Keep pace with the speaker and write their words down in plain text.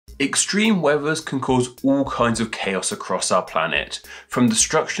Extreme weathers can cause all kinds of chaos across our planet, from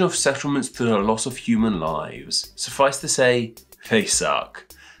destruction of settlements to the loss of human lives. Suffice to say, they suck.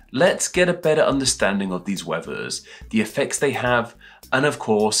 Let's get a better understanding of these weathers, the effects they have, and of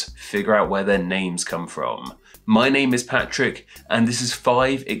course, figure out where their names come from. My name is Patrick, and this is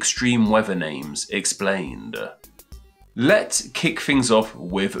 5 extreme weather names explained. Let's kick things off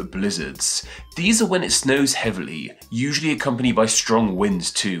with blizzards. These are when it snows heavily, usually accompanied by strong winds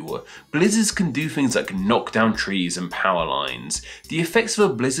too. Blizzards can do things like knock down trees and power lines. The effects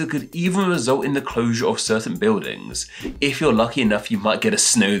of a blizzard could even result in the closure of certain buildings. If you're lucky enough, you might get a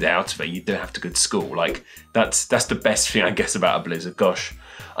snow day out of it, you don't have to go to school. Like, that's the best thing I guess about a blizzard. Gosh,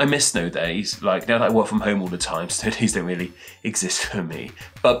 I miss snow days. Like, now that I work from home all the time, snow days don't really exist for me.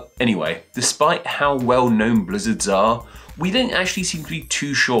 But anyway, despite how well known blizzards are, we don't actually seem to be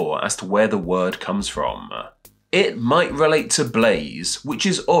too sure as to where the word comes from. It might relate to blaze, which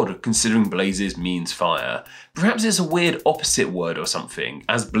is odd considering blazes means fire. Perhaps it's a weird opposite word or something,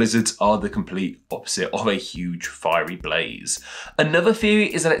 as blizzards are the complete opposite of a huge fiery blaze. Another theory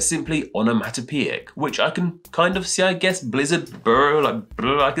is that it's simply onomatopoeic, which I can kind of see, I guess, blizzard, brr, like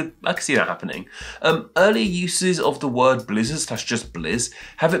brr, I can see that happening. Earlier uses of the word blizzard / just blizz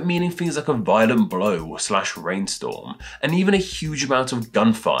have it meaning things like a violent blow / rainstorm, and even a huge amount of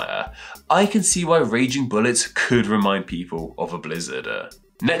gunfire. I can see why raging bullets could remind people of a blizzard.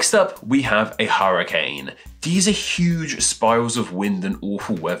 Next up, we have a hurricane. These are huge spirals of wind and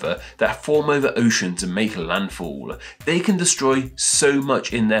awful weather that form over oceans and make landfall. They can destroy so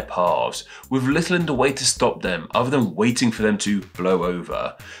much in their paths, with little in the way to stop them other than waiting for them to blow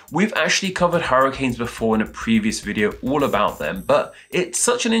over. We've actually covered hurricanes before in a previous video all about them, but it's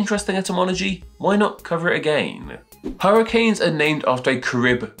such an interesting etymology, why not cover it again? Hurricanes are named after a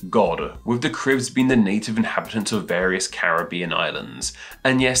Carib god, with the Caribs being the native inhabitants of various Caribbean islands.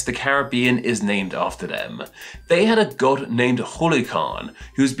 And yes, the Caribbean is named after them. They had a god named Huracan,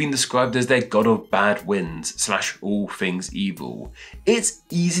 who has been described as their god of bad winds / all things evil. It's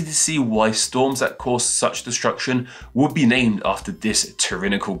easy to see why storms that cause such destruction would be named after this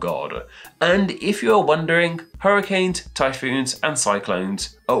tyrannical god. And if you are wondering, hurricanes, typhoons, and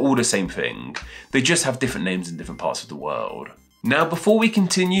cyclones are all the same thing. They just have different names in different parts of the world. Now, before we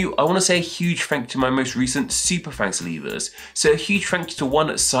continue, I want to say a huge thank you to my most recent Super Thanks leavers. So a huge thank you to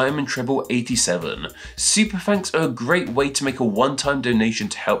one Simon Treble 87. Super Thanks are a great way to make a one-time donation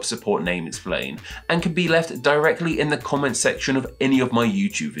to help support Name Explain, and can be left directly in the comment section of any of my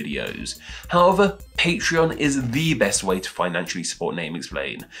YouTube videos. However, Patreon is the best way to financially support Name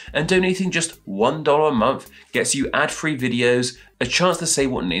Explain, and donating just $1 a month gets you ad-free videos, a chance to say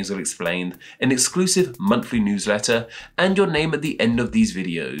what names are explained, an exclusive monthly newsletter, and your name at the end of these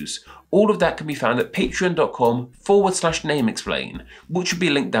videos. All of that can be found at patreon.com/nameexplain, which will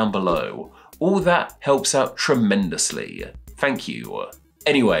be linked down below. All that helps out tremendously. Thank you.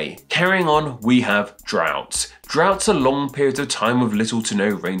 Anyway, carrying on, we have droughts. Droughts are long periods of time with little to no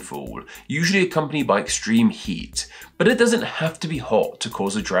rainfall, usually accompanied by extreme heat. But it doesn't have to be hot to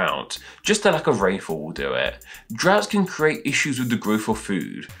cause a drought, just a lack of rainfall will do it. Droughts can create issues with the growth of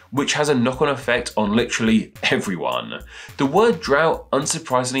food, which has a knock-on effect on literally everyone. The word drought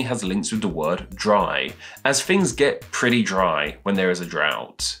unsurprisingly has links with the word dry, as things get pretty dry when there is a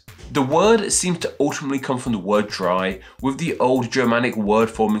drought. The word seems to ultimately come from the word dry, with the old Germanic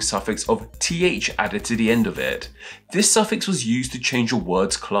word-forming suffix of th added to the end of it. This suffix was used to change a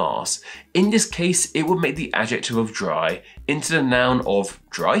word's class. In this case, it would make the adjective of dry into the noun of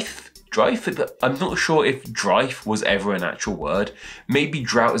dryth? I'm not sure if dryth was ever an actual word. Maybe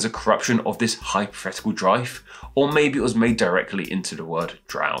drought is a corruption of this hypothetical dryth, or maybe it was made directly into the word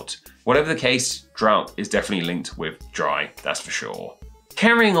drought. Whatever the case, drought is definitely linked with dry, that's for sure.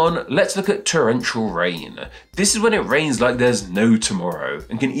 Carrying on, let's look at torrential rain. This is when it rains like there's no tomorrow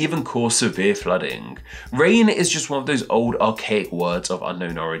and can even cause severe flooding. Rain is just one of those old archaic words of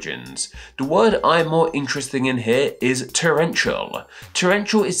unknown origins. The word I'm more interested in here is torrential.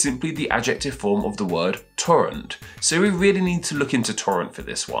 Torrential is simply the adjective form of the word torrent, so we really need to look into torrent for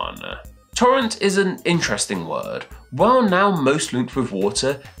this one. Torrent is an interesting word. While now most linked with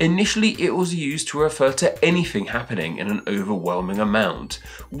water, initially it was used to refer to anything happening in an overwhelming amount.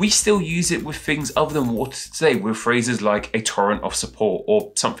 We still use it with things other than water today with phrases like a torrent of support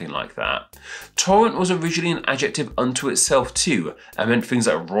or something like that. Torrent was originally an adjective unto itself too, and meant things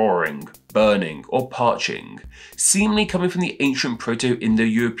like roaring, burning, or parching, seemingly coming from the ancient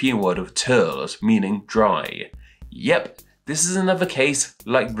Proto-Indo-European word of turls, meaning dry. Yep. This is another case,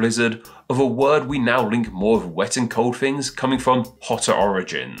 like blizzard, of a word we now link more with wet and cold things coming from hotter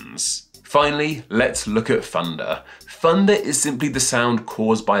origins. Finally, let's look at thunder. Thunder is simply the sound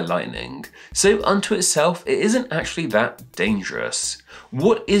caused by lightning, so unto itself it isn't actually that dangerous.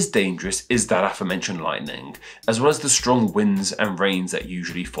 What is dangerous is that aforementioned lightning, as well as the strong winds and rains that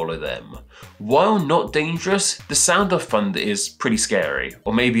usually follow them. While not dangerous, the sound of thunder is pretty scary,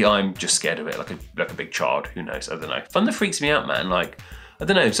 or maybe I'm just scared of it like a big child, who knows, I don't know. Thunder freaks me out, man, like, I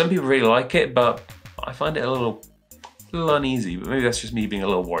don't know, some people really like it, but I find it a little uneasy, but maybe that's just me being a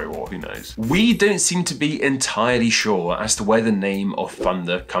little warrior, who knows. We don't seem to be entirely sure as to where the name of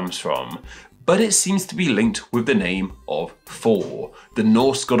Thunder comes from, but it seems to be linked with the name of Thor, the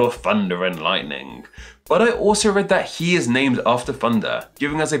Norse god of thunder and lightning. But I also read that he is named after thunder,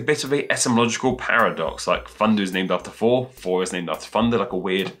 giving us a bit of a etymological paradox, like thunder is named after Thor, Thor is named after thunder, like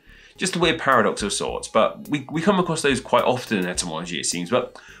just a weird paradox of sorts, but we come across those quite often in etymology, it seems.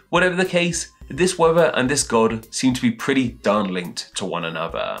 But whatever the case, this weather and this god seem to be pretty darn linked to one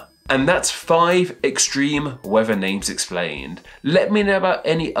another. And that's 5 extreme weather names explained. Let me know about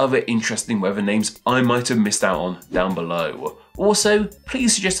any other interesting weather names I might have missed out on down below. Also,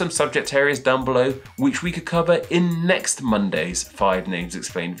 please suggest some subject areas down below which we could cover in next Monday's 5 Names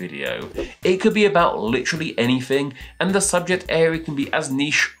Explained video. It could be about literally anything, and the subject area can be as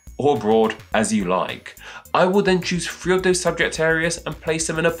niche or broad as you like. I will then choose 3 of those subject areas and place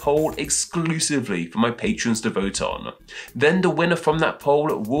them in a poll exclusively for my patrons to vote on. Then the winner from that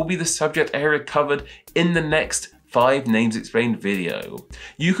poll will be the subject area covered in the next 5 Names Explained video.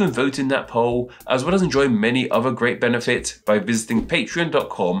 You can vote in that poll as well as enjoy many other great benefits by visiting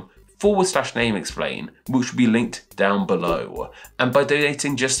patreon.com/nameexplain, which will be linked down below, and by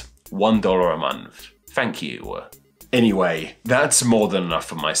donating just $1 a month. Thank you. Anyway, that's more than enough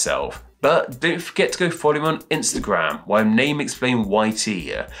for myself. But don't forget to go follow me on Instagram, where I'm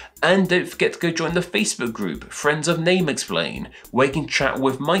NameExplainYT. And don't forget to go join the Facebook group, Friends of Name Explain, where you can chat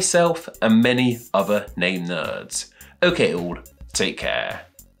with myself and many other name nerds. Okay all, take care.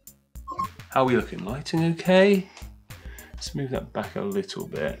 How are we looking? Lighting okay? Let's move that back a little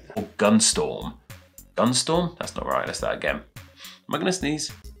bit. Or Gunstorm. Gunstorm? That's not right, let's start again. Am I gonna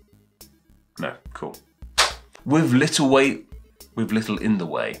sneeze? No, cool. With little in the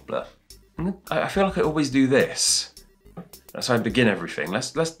way, blah. I feel like I always do this. That's how I begin everything.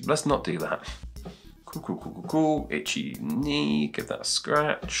 Let's not do that. Cool. Itchy knee, give that a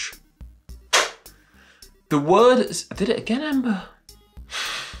scratch. The word, did it again, Amber?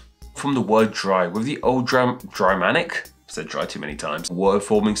 From the word dry, with the old Drymanic, said dry too many times. Word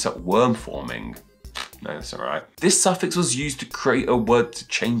forming, worm forming. No, that's all right. This suffix was used to create a word to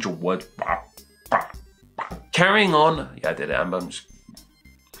change a word. Carrying on, yeah, I did it, Amber.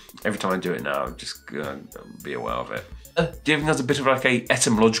 Every time I do it now, I'm just gonna be aware of it. Giving us a bit of like a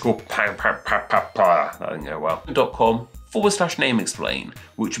etymological that didn't go well. .com/nameexplain,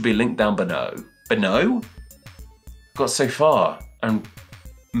 which will be linked down below. Below? Got so far and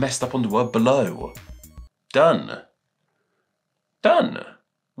messed up on the word below. Done.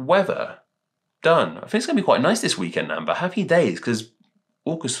 Weather. Done. I think it's gonna be quite nice this weekend, Amber. Happy days, because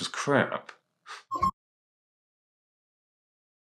August was crap.